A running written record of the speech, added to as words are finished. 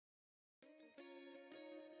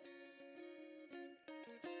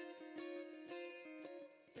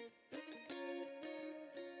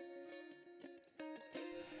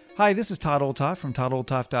Hi, this is Todd Olthoff from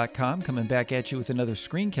toddolthoff.com coming back at you with another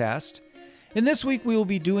screencast. And this week we will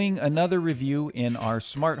be doing another review in our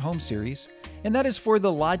smart home series, and that is for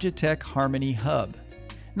the Logitech Harmony Hub.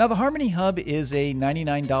 Now the Harmony Hub is a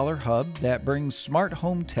 $99 hub that brings smart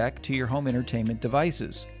home tech to your home entertainment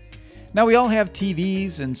devices. Now we all have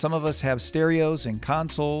TVs, and some of us have stereos and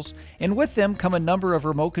consoles, and with them come a number of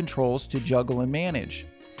remote controls to juggle and manage.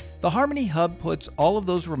 The Harmony Hub puts all of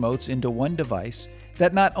those remotes into one device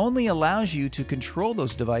that not only allows you to control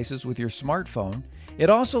those devices with your smartphone, it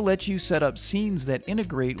also lets you set up scenes that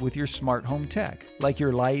integrate with your smart home tech, like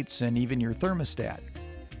your lights and even your thermostat.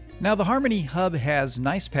 Now the Harmony Hub has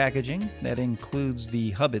nice packaging that includes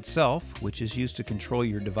the hub itself, which is used to control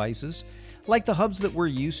your devices, like the hubs that we're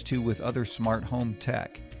used to with other smart home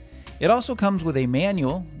tech. It also comes with a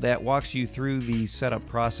manual that walks you through the setup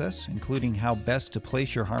process, including how best to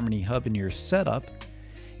place your Harmony Hub in your setup.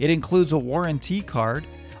 It includes a warranty card,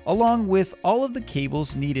 along with all of the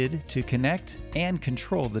cables needed to connect and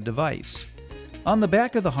control the device. On the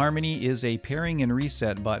back of the Harmony is a pairing and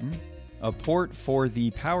reset button, a port for the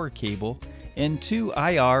power cable, and two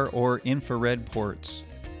IR or infrared ports.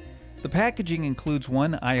 The packaging includes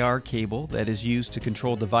one IR cable that is used to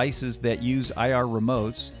control devices that use IR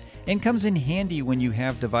remotes and comes in handy when you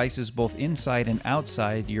have devices both inside and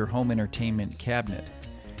outside your home entertainment cabinet.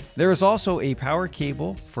 There is also a power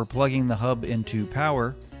cable for plugging the hub into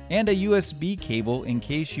power and a USB cable in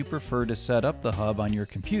case you prefer to set up the hub on your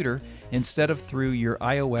computer instead of through your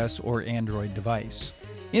iOS or Android device.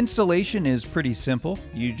 Installation is pretty simple.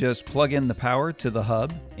 You just plug in the power to the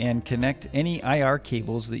hub and connect any IR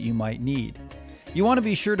cables that you might need. You want to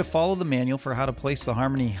be sure to follow the manual for how to place the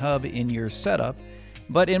Harmony Hub in your setup,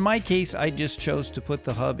 but in my case I just chose to put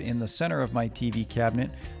the hub in the center of my TV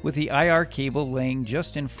cabinet with the IR cable laying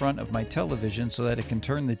just in front of my television so that it can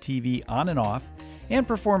turn the TV on and off and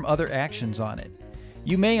perform other actions on it.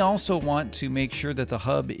 You may also want to make sure that the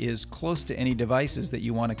hub is close to any devices that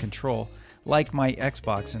you want to control, like my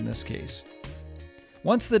Xbox in this case.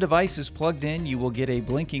 Once the device is plugged in, you will get a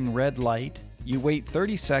blinking red light. You wait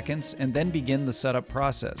 30 seconds and then begin the setup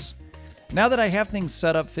process. Now that I have things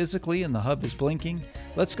set up physically and the hub is blinking,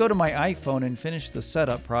 let's go to my iPhone and finish the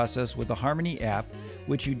setup process with the Harmony app,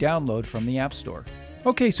 which you download from the App Store.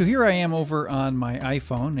 Okay, so here I am over on my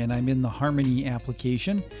iPhone and I'm in the Harmony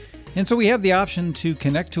application. And so we have the option to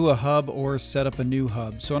connect to a hub or set up a new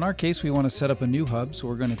hub. So in our case, we want to set up a new hub, so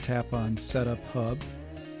we're going to tap on Setup Hub.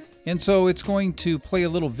 And so it's going to play a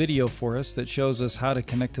little video for us that shows us how to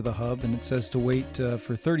connect to the hub, and it says to wait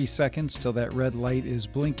for 30 seconds till that red light is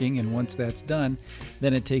blinking, and once that's done,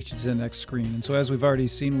 then it takes you to the next screen. And so as we've already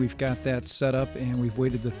seen, we've got that set up and we've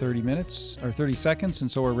waited the 30 seconds,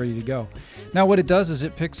 and so we're ready to go. Now what it does is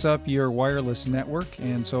it picks up your wireless network,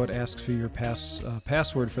 and so it asks for your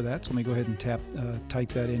password for that. So let me go ahead and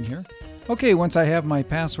type that in here. Okay, once I have my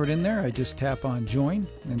password in there, I just tap on join,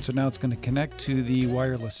 and so now it's going to connect to the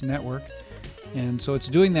wireless network. And so it's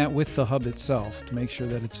doing that with the hub itself to make sure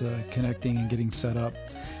that it's connecting and getting set up.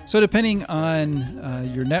 So depending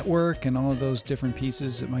on your network and all of those different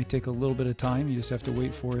pieces, it might take a little bit of time. You just have to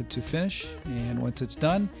wait for it to finish, and once it's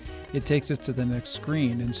done, it takes us to the next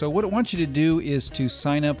screen. And so what it wants you to do is to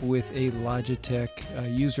sign up with a Logitech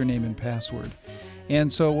username and password.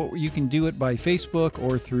 And so you can do it by Facebook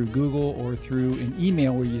or through Google or through an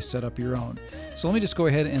email where you set up your own. So let me just go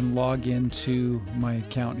ahead and log into my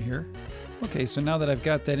account here. Okay, so now that I've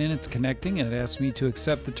got that in, it's connecting, and it asks me to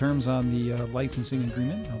accept the terms on the licensing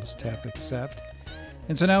agreement. I'll just tap accept.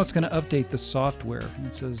 And so now it's going to update the software.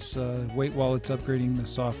 It says wait while it's upgrading the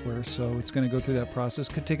software. So it's going to go through that process.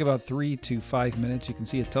 Could take about 3 to 5 minutes. You can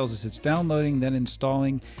see it tells us it's downloading, then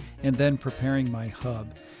installing, and then preparing my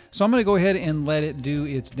hub. So I'm going to go ahead and let it do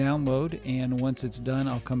its download, and once it's done,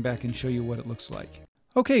 I'll come back and show you what it looks like.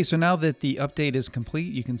 Okay, so now that the update is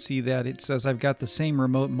complete, you can see that it says I've got the same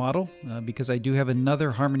remote model because I do have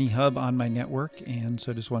another Harmony Hub on my network, and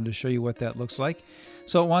so I just wanted to show you what that looks like.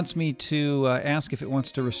 So it wants me to ask if it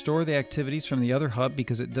wants to restore the activities from the other hub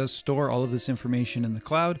because it does store all of this information in the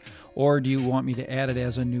cloud, or do you want me to add it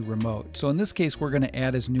as a new remote? So in this case, we're going to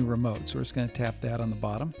add as new remote, so we're just going to tap that on the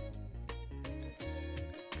bottom,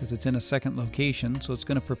 because it's in a second location. So it's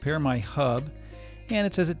going to prepare my hub, and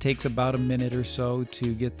it says it takes about a minute or so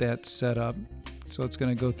to get that set up. So it's going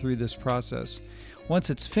to go through this process. Once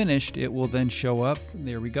it's finished, it will then show up,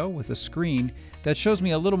 there we go, with a screen that shows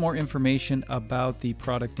me a little more information about the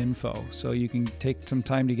product info. So you can take some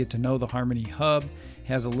time to get to know the Harmony Hub. It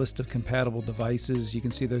has a list of compatible devices. You can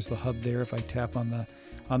see there's the hub there if I tap on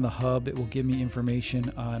on the hub. It will give me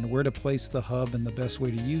information on where to place the hub and the best way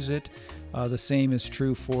to use it. The same is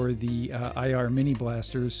true for the IR mini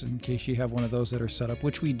blasters, in case you have one of those that are set up,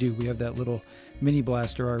 which we do. We have that little mini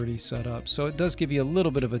blaster already set up. So it does give you a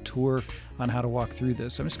little bit of a tour on how to walk through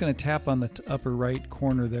this. I'm just going to tap on the upper right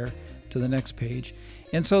corner there to the next page.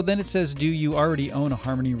 And so then it says, do you already own a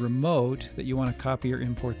Harmony remote that you want to copy or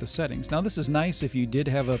import the settings? Now this is nice if you did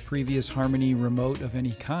have a previous Harmony remote of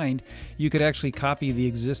any kind. You could actually copy the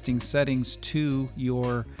existing settings to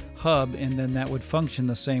your hub, and then that would function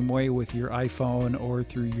the same way with your iPhone or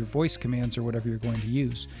through your voice commands or whatever you're going to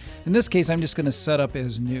use. In this case, I'm just going to set up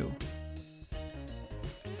as new.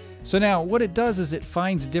 So now what it does is it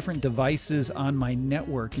finds different devices on my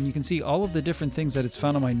network, and you can see all of the different things that it's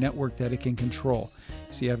found on my network that it can control.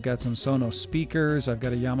 See, I've got some Sonos speakers, I've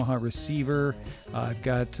got a Yamaha receiver, I've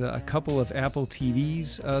got a couple of Apple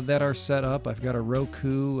TVs that are set up, I've got a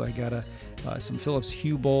Roku, I got some Philips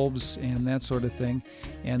Hue bulbs and that sort of thing,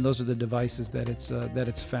 and those are the devices that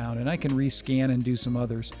it's found. And I can rescan and do some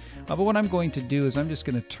others, but what I'm going to do is I'm just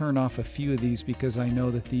going to turn off a few of these because I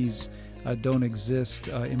know that these don't exist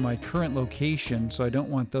in my current location, so I don't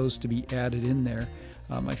want those to be added in there.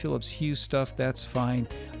 My Philips Hue stuff, that's fine.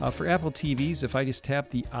 For Apple TVs, if I just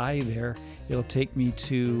tap the eye there, it'll take me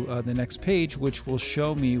to the next page, which will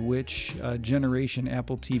show me which generation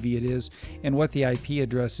Apple TV it is and what the IP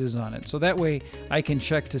address is on it. So that way I can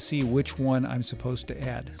check to see which one I'm supposed to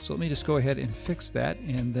add. So let me just go ahead and fix that,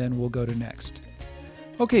 and then we'll go to next.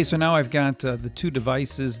 Okay, so now I've got the two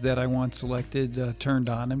devices that I want selected turned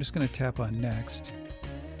on. I'm just going to tap on next.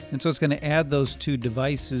 And so it's going to add those two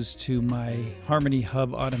devices to my Harmony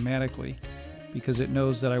hub automatically because it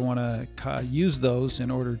knows that I want to use those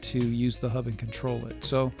in order to use the hub and control it.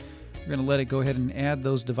 So we're going to let it go ahead and add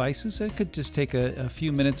those devices. It could just take a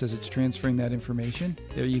few minutes as it's transferring that information.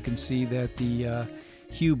 There you can see that the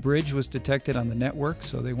Hue bridge was detected on the network,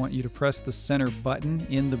 so they want you to press the center button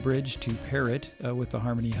in the bridge to pair it with the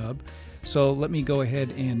Harmony hub. So let me go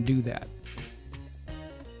ahead and do that.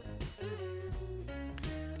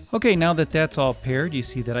 Okay, now that that's all paired, you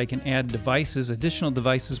see that I can add devices, additional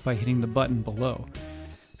devices, by hitting the button below.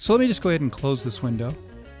 So let me just go ahead and close this window.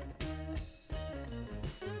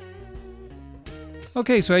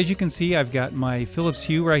 Okay, so as you can see, I've got my Philips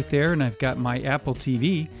Hue right there, and I've got my Apple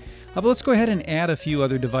TV. But let's go ahead and add a few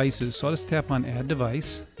other devices. So I'll just tap on Add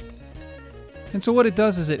Device. And so what it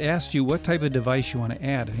does is it asks you what type of device you want to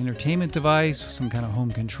add. An entertainment device, some kind of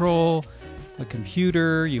home control, a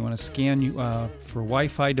computer, you want to scan for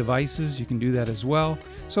Wi-Fi devices, you can do that as well.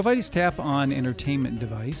 So if I just tap on entertainment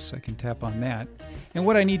device, I can tap on that. And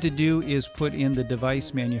what I need to do is put in the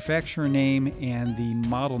device manufacturer name and the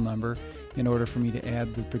model number in order for me to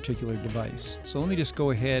add the particular device. So let me just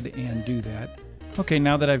go ahead and do that. Okay,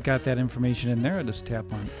 now that I've got that information in there, I'll just tap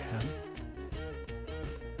on Add.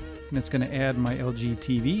 And it's going to add my LG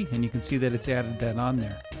TV, and you can see that it's added that on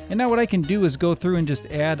there. And now what I can do is go through and just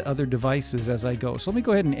add other devices as I go. So let me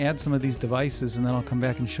go ahead and add some of these devices, and then I'll come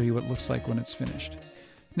back and show you what it looks like when it's finished.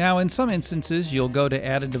 Now in some instances you'll go to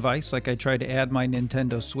add a device, like I tried to add my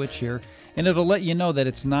Nintendo Switch here, and it'll let you know that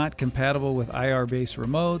it's not compatible with IR based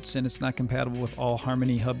remotes and it's not compatible with all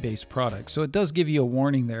Harmony hub based products. So it does give you a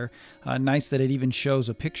warning there. Nice that it even shows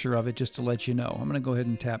a picture of it just to let you know. I'm going to go ahead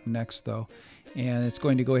and tap next though, and it's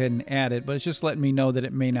going to go ahead and add it, but it's just letting me know that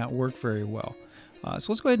it may not work very well.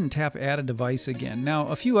 So let's go ahead and tap Add a Device again. Now,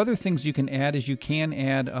 a few other things you can add is you can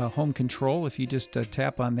add home control. If you just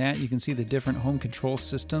tap on that, you can see the different home control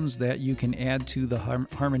systems that you can add to the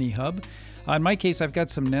Harmony hub. In my case, I've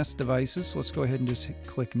got some Nest devices, so let's go ahead and just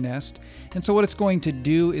click Nest. And so what it's going to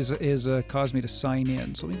do is cause me to sign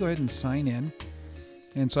in. So let me go ahead and sign in.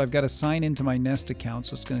 And so I've got to sign into my Nest account,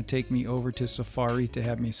 so it's going to take me over to Safari to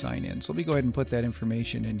have me sign in. So let me go ahead and put that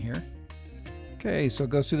information in here. Okay, so it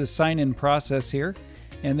goes through the sign-in process here,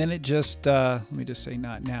 and then it just, let me just say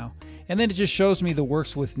not now, and then it just shows me the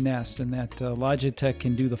works with Nest, and that Logitech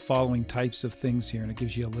can do the following types of things here, and it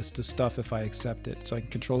gives you a list of stuff if I accept it. So I can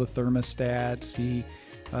control the thermostat,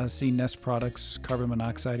 see Nest products, carbon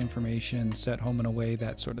monoxide information, set home and away,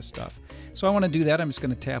 that sort of stuff. So I want to do that. I'm just going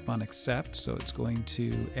to tap on accept, so it's going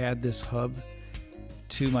to add this hub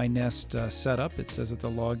to my Nest setup. It says that the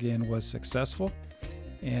login was successful.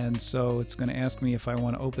 And so it's going to ask me if I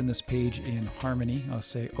want to open this page in Harmony. I'll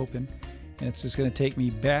say open, and it's just going to take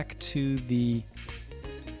me back to the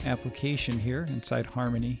application here inside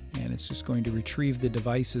Harmony, and it's just going to retrieve the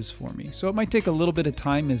devices for me. So it might take a little bit of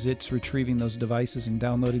time as it's retrieving those devices and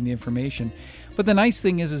downloading the information. But the nice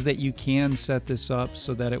thing is that you can set this up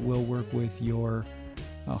so that it will work with your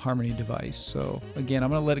Harmony device. So again, I'm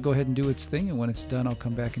going to let it go ahead and do its thing, and when it's done, I'll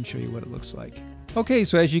come back and show you what it looks like. Okay,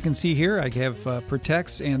 so as you can see here, I have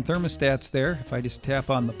protects and thermostats there. If I just tap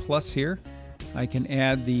on the plus here, I can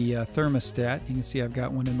add the thermostat. You can see I've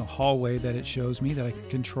got one in the hallway that it shows me that I can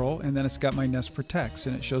control, and then it's got my Nest Protects,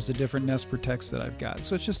 and it shows the different Nest Protects that I've got.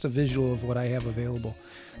 So it's just a visual of what I have available.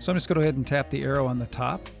 So I'm just going to go ahead and tap the arrow on the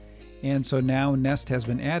top, and so now Nest has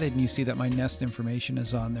been added, and you see that my Nest information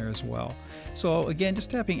is on there as well. So again, just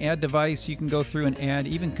tapping Add Device, you can go through and add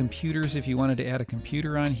even computers if you wanted to add a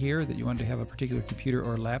computer on here, that you wanted to have a particular computer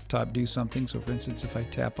or laptop do something. So for instance, if I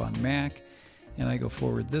tap on Mac and I go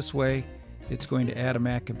forward this way, it's going to add a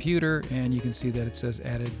Mac computer, and you can see that it says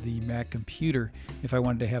added the Mac computer if I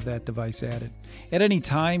wanted to have that device added. At any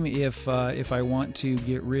time, if I want to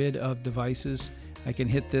get rid of devices, I can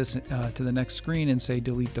hit this to the next screen and say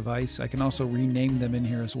delete device. I can also rename them in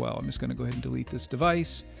here as well. I'm just going to go ahead and delete this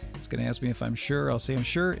device. It's going to ask me if I'm sure. I'll say I'm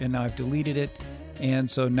sure, and now I've deleted it, and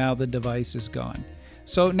so now the device is gone.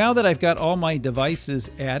 So now that I've got all my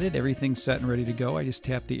devices added, everything's set and ready to go, I just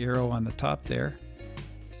tap the arrow on the top there,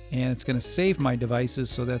 and it's going to save my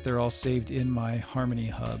devices so that they're all saved in my Harmony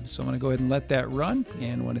Hub. So I'm going to go ahead and let that run,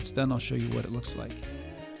 and when it's done, I'll show you what it looks like.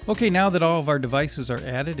 Okay, now that all of our devices are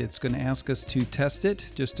added, it's going to ask us to test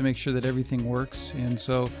it just to make sure that everything works. And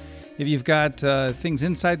so if you've got things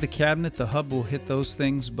inside the cabinet, the hub will hit those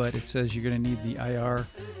things, but it says you're going to need the IR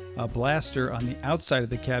blaster on the outside of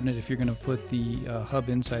the cabinet if you're going to put the hub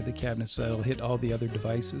inside the cabinet, so that'll hit all the other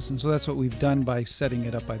devices. And so that's what we've done by setting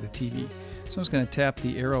it up by the TV. So I'm just going to tap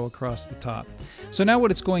the arrow across the top. So now what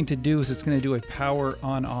it's going to do is it's going to do a power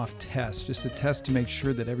on-off test, just a test to make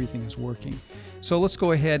sure that everything is working. So let's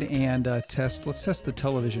go ahead and test. Let's test the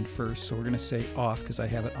television first. So we're going to say off because I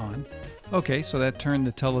have it on. Okay, so that turned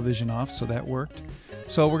the television off, so that worked.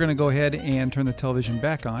 So we're going to go ahead and turn the television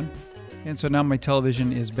back on. And so now my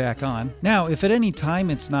television is back on. Now, if at any time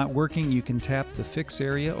it's not working, you can tap the fix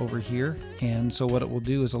area over here. And so what it will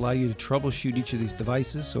do is allow you to troubleshoot each of these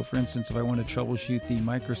devices. So for instance, if I want to troubleshoot the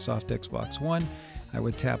Microsoft Xbox One, I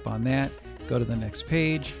would tap on that, go to the next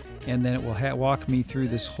page, and then it will walk me through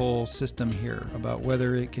this whole system here about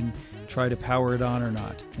whether it can try to power it on or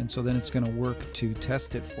not. And so then it's going to work to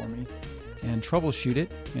test it for me and troubleshoot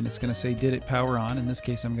it. And it's going to say, did it power on? In this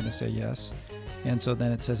case, I'm going to say yes. And so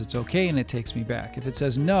then it says it's okay, and it takes me back. If it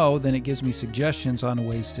says no, then it gives me suggestions on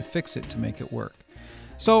ways to fix it to make it work.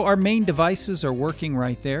 So our main devices are working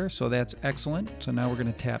right there, so that's excellent. So now we're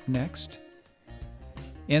going to tap next.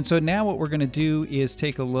 And so now what we're going to do is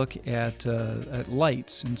take a look at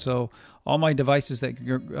lights. And so all my devices that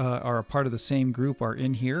are a part of the same group are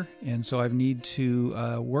in here. And so I need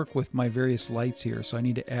to work with my various lights here. So I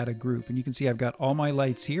need to add a group. And you can see I've got all my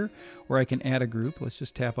lights here where I can add a group. Let's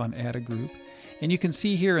just tap on add a group. And you can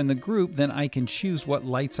see here in the group, then I can choose what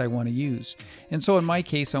lights I want to use. And so in my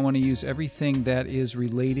case, I want to use everything that is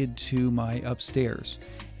related to my upstairs.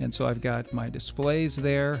 And so I've got my displays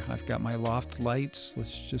there. I've got my loft lights.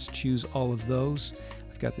 Let's just choose all of those.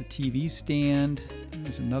 I've got the TV stand.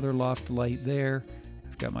 There's another loft light there.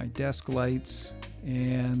 I've got my desk lights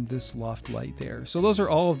and this loft light there. So those are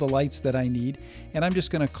all of the lights that I need. And I'm just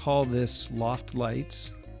going to call this loft lights.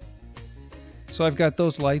 So I've got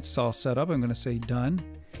those lights all set up. I'm going to say done.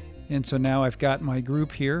 And so now I've got my group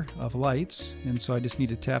here of lights. And so I just need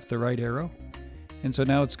to tap the right arrow. And so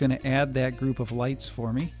now it's going to add that group of lights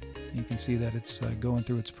for me. You can see that it's going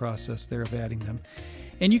through its process there of adding them.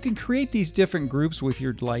 And you can create these different groups with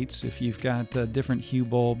your lights. If you've got different hue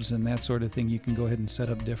bulbs and that sort of thing, you can go ahead and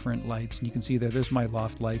set up different lights. And you can see there's my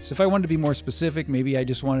loft lights. If I wanted to be more specific, maybe I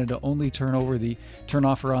just wanted to only turn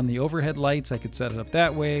off or on the overhead lights, I could set it up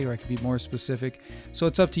that way, or I could be more specific. So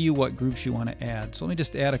it's up to you what groups you want to add. So let me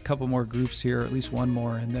just add a couple more groups here, at least one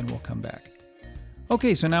more, and then we'll come back.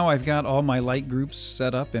 Okay, so now I've got all my light groups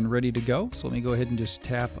set up and ready to go. So let me go ahead and just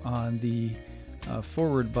tap on the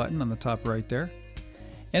forward button on the top right there.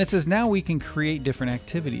 And it says now we can create different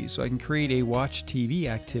activities. So I can create a watch TV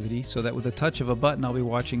activity so that with a touch of a button I'll be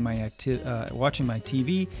watching my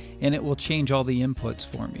TV, and it will change all the inputs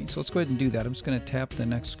for me. So let's go ahead and do that. I'm just going to tap the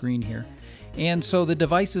next screen here. And so the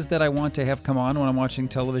devices that I want to have come on when I'm watching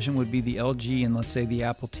television would be the LG and let's say the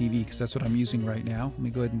Apple TV, because that's what I'm using right now. Let me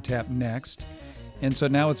go ahead and tap next. And so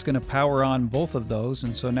now it's going to power on both of those.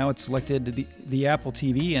 And so now it's selected the Apple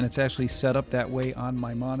TV, and it's actually set up that way on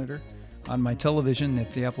my monitor, on my television,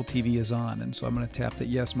 that the Apple TV is on. And so I'm going to tap that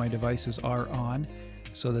yes, my devices are on,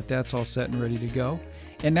 so that that's all set and ready to go.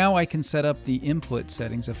 And now I can set up the input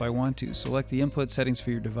settings if I want to. Select the input settings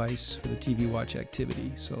for your device for the TV watch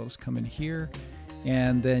activity. So let's come in here,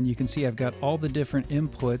 and then you can see I've got all the different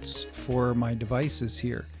inputs for my devices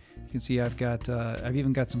here. You can see I've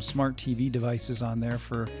even got some smart TV devices on there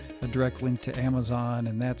for a direct link to Amazon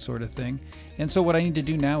and that sort of thing. And so what I need to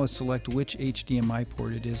do now is select which HDMI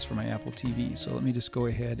port it is for my Apple TV. So let me just go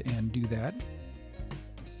ahead and do that.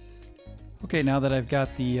 Okay, now that I've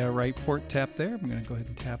got the right port tapped there, I'm going to go ahead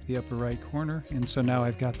and tap the upper right corner. And so now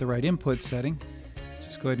I've got the right input setting.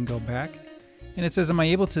 Just go ahead and go back. And it says, am I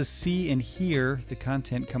able to see and hear the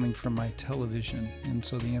content coming from my television? And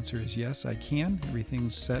so the answer is yes, I can.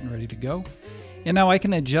 Everything's set and ready to go. And now I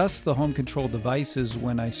can adjust the home control devices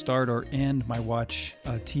when I start or end my watch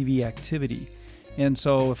TV activity. And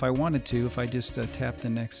so if I wanted to, if I just tap the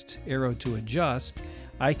next arrow to adjust,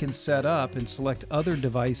 I can set up and select other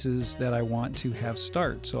devices that I want to have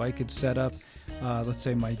start. So I could set up, let's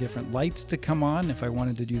say, my different lights to come on if I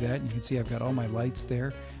wanted to do that. And you can see I've got all my lights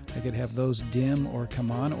there. I could have those dim or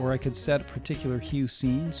come on, or I could set particular hue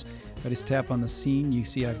scenes. If I just tap on the scene, you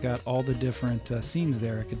see I've got all the different scenes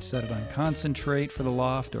there. I could set it on concentrate for the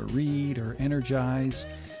loft, or read, or energize,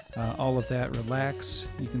 all of that, relax.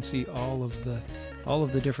 You can see all of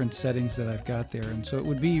the different settings that I've got there. And so it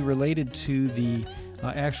would be related to the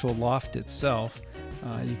actual loft itself.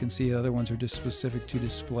 You can see the other ones are just specific to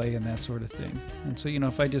display and that sort of thing. And so,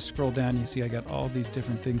 if I just scroll down, you see I got all these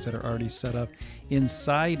different things that are already set up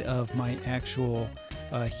inside of my actual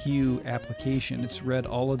Hue application. It's read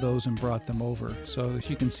all of those and brought them over. So as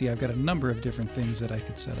you can see, I've got a number of different things that I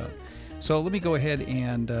could set up. So let me go ahead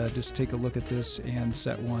and just take a look at this and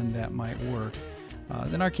set one that might work.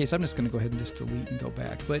 In our case, I'm just going to go ahead and just delete and go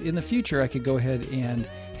back. But in the future, I could go ahead and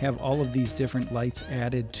have all of these different lights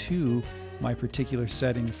added to my particular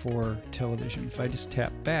setting for television. If I just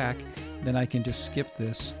tap back, then I can just skip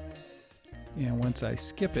this. And once I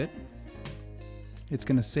skip it, it's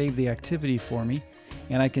going to save the activity for me.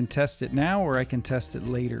 And I can test it now, or I can test it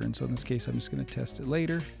later. And so in this case, I'm just going to test it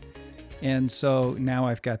later. And so now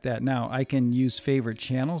I've got that. Now I can use favorite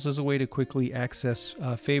channels as a way to quickly access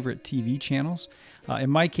favorite TV channels. In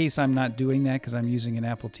my case, I'm not doing that because I'm using an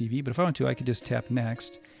Apple TV, but if I want to, I could just tap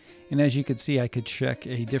next. And as you can see, I could check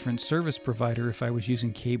a different service provider if I was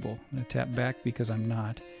using cable. I'm going to tap back because I'm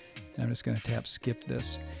not. And I'm just going to tap skip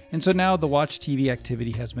this. And so now the Watch TV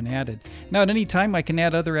activity has been added. Now at any time I can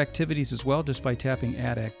add other activities as well just by tapping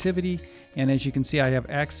Add Activity. And as you can see, I have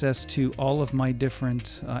access to all of my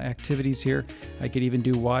different activities here. I could even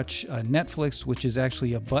do Watch Netflix, which is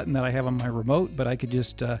actually a button that I have on my remote, but I could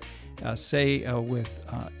just say with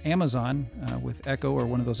Amazon, with Echo or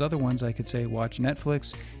one of those other ones, I could say Watch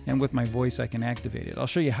Netflix, and with my voice I can activate it. I'll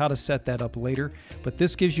show you how to set that up later, but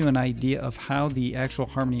this gives you an idea of how the actual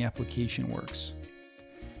Harmony application works.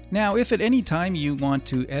 Now, if at any time you want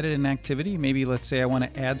to edit an activity, maybe let's say I want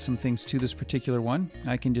to add some things to this particular one,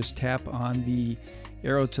 I can just tap on the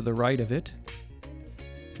arrow to the right of it.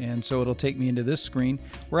 And so it'll take me into this screen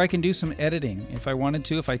where I can do some editing. If I wanted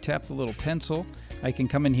to, if I tap the little pencil, I can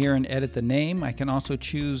come in here and edit the name. I can also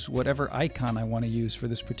choose whatever icon I want to use for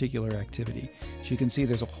this particular activity. So you can see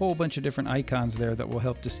there's a whole bunch of different icons there that will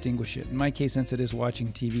help distinguish it. In my case, since it is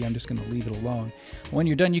watching TV, I'm just going to leave it alone. When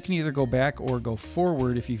you're done, you can either go back or go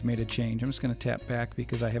forward if you've made a change. I'm just going to tap back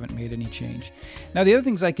because I haven't made any change. Now, the other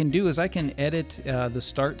things I can do is I can edit the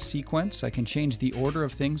start sequence. I can change the order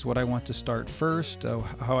of things, what I want to start first,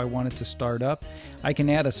 how I want it to start up. I can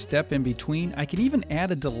add a step in between. I can even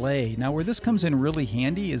add a delay. Now, where this comes in really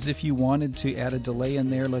handy is if you wanted to add a delay in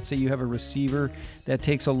there. Let's say you have a receiver that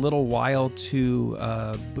takes a little while to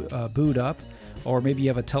boot up, or maybe you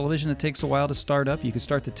have a television that takes a while to start up. You could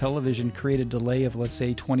start the television, create a delay of, let's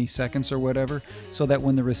say, 20 seconds or whatever, so that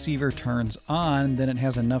when the receiver turns on, then it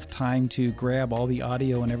has enough time to grab all the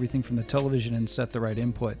audio and everything from the television and set the right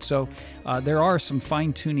input. So there are some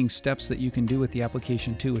fine-tuning steps that you can do with the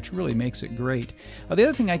application too, which really makes it great. The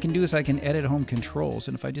other thing I can do is I can edit home controls,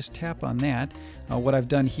 and if I just tap on that, what I've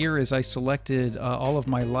done here is I selected all of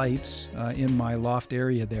my lights in my loft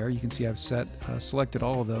area there. You can see I've selected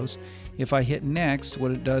all of those. If I hit next,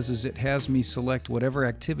 what it does is it has me select whatever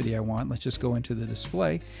activity I want. Let's just go into the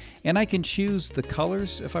display, and I can choose the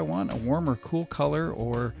colors if I want, a warm or cool color,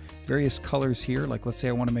 or various colors here. Like let's say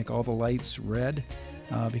I want to make all the lights red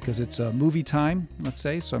because it's a movie time, let's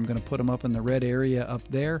say, so I'm going to put them up in the red area up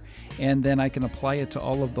there, and then I can apply it to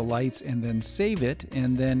all of the lights and then save it,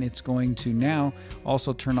 and then it's going to now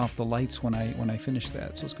also turn off the lights when I finish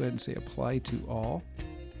that. So let's go ahead and say apply to all.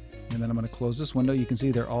 And then I'm going to close this window. You can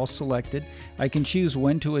see they're all selected. I can choose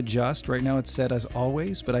when to adjust. Right now it's set as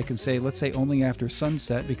always, but I can say, let's say only after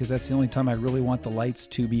sunset, because that's the only time I really want the lights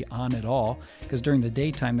to be on at all, because during the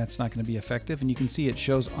daytime that's not going to be effective. And you can see it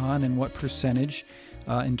shows on and what percentage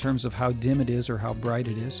in terms of how dim it is or how bright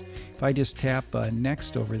it is. If I just tap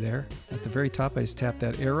next over there at the very top, I just tap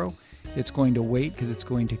that arrow, it's going to wait because it's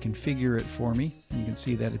going to configure it for me. You can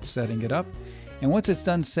see that it's setting it up. And once it's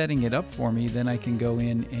done setting it up for me, then I can go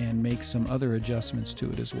in and make some other adjustments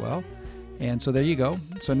to it as well. And so there you go.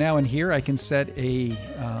 So now in here I can set a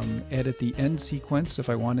edit the end sequence if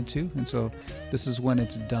I wanted to. And so this is when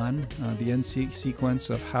it's done, the end sequence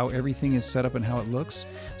of how everything is set up and how it looks.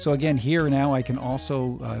 So again, here now I can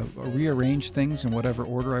also rearrange things in whatever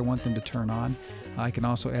order I want them to turn on. I can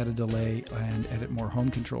also add a delay and edit more home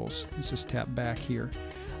controls. Let's just tap back here.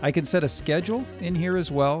 I can set a schedule in here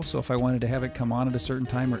as well. So if I wanted to have it come on at a certain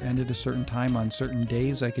time or end at a certain time on certain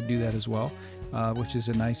days, I could do that as well, which is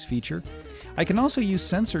a nice feature. I can also use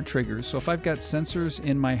sensor triggers. So if I've got sensors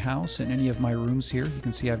in my house in any of my rooms here, you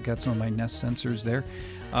can see I've got some of my Nest sensors there.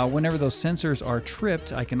 Whenever those sensors are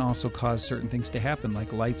tripped, I can also cause certain things to happen,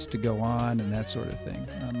 like lights to go on and that sort of thing.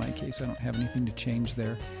 In my case, I don't have anything to change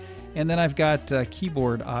there. And then I've got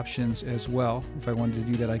keyboard options as well. If I wanted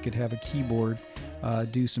to do that, I could have a keyboard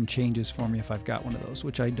do some changes for me if I've got one of those,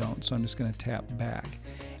 which I don't, so I'm just going to tap back.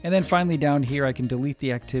 And then finally down here I can delete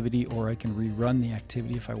the activity or I can rerun the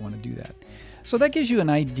activity if I want to do that. So that gives you an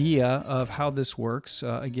idea of how this works.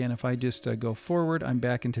 Again, if I just go forward, I'm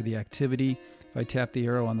back into the activity. If I tap the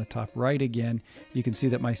arrow on the top right again, you can see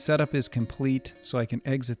that my setup is complete, so I can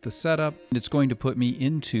exit the setup. It's going to put me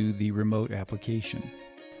into the remote application.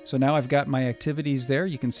 So now I've got my activities there.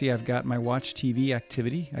 You can see I've got my Watch TV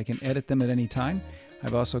activity. I can edit them at any time.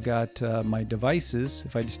 I've also got my devices.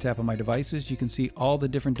 If I just tap on my devices, you can see all the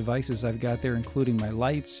different devices I've got there, including my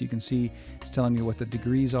lights. You can see it's telling me what the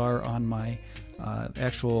degrees are on my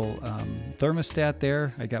actual thermostat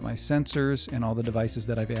there. I got my sensors and all the devices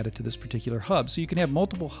that I've added to this particular hub. So you can have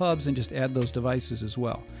multiple hubs and just add those devices as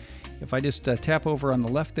well. If I just tap over on the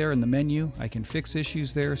left there in the menu, I can fix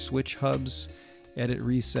issues there, switch hubs, edit,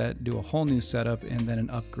 reset, do a whole new setup, and then an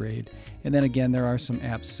upgrade. And then again, there are some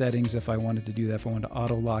app settings if I wanted to do that. If I wanted to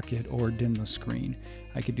auto lock it or dim the screen,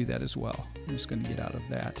 I could do that as well. I'm just going to get out of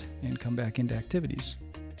that and come back into activities.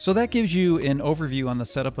 So that gives you an overview on the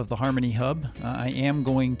setup of the Harmony Hub. I am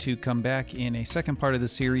going to come back in a second part of the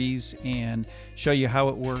series and show you how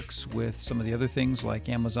it works with some of the other things like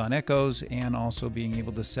Amazon Echoes and also being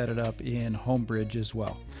able to set it up in Homebridge as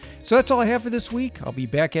well. So that's all I have for this week. I'll be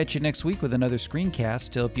back at you next week with another screencast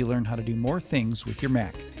to help you learn how to do more things with your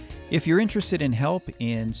Mac. If you're interested in help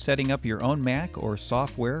in setting up your own Mac or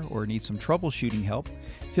software or need some troubleshooting help,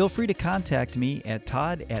 feel free to contact me at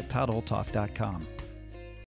todd@toddolthoff.com.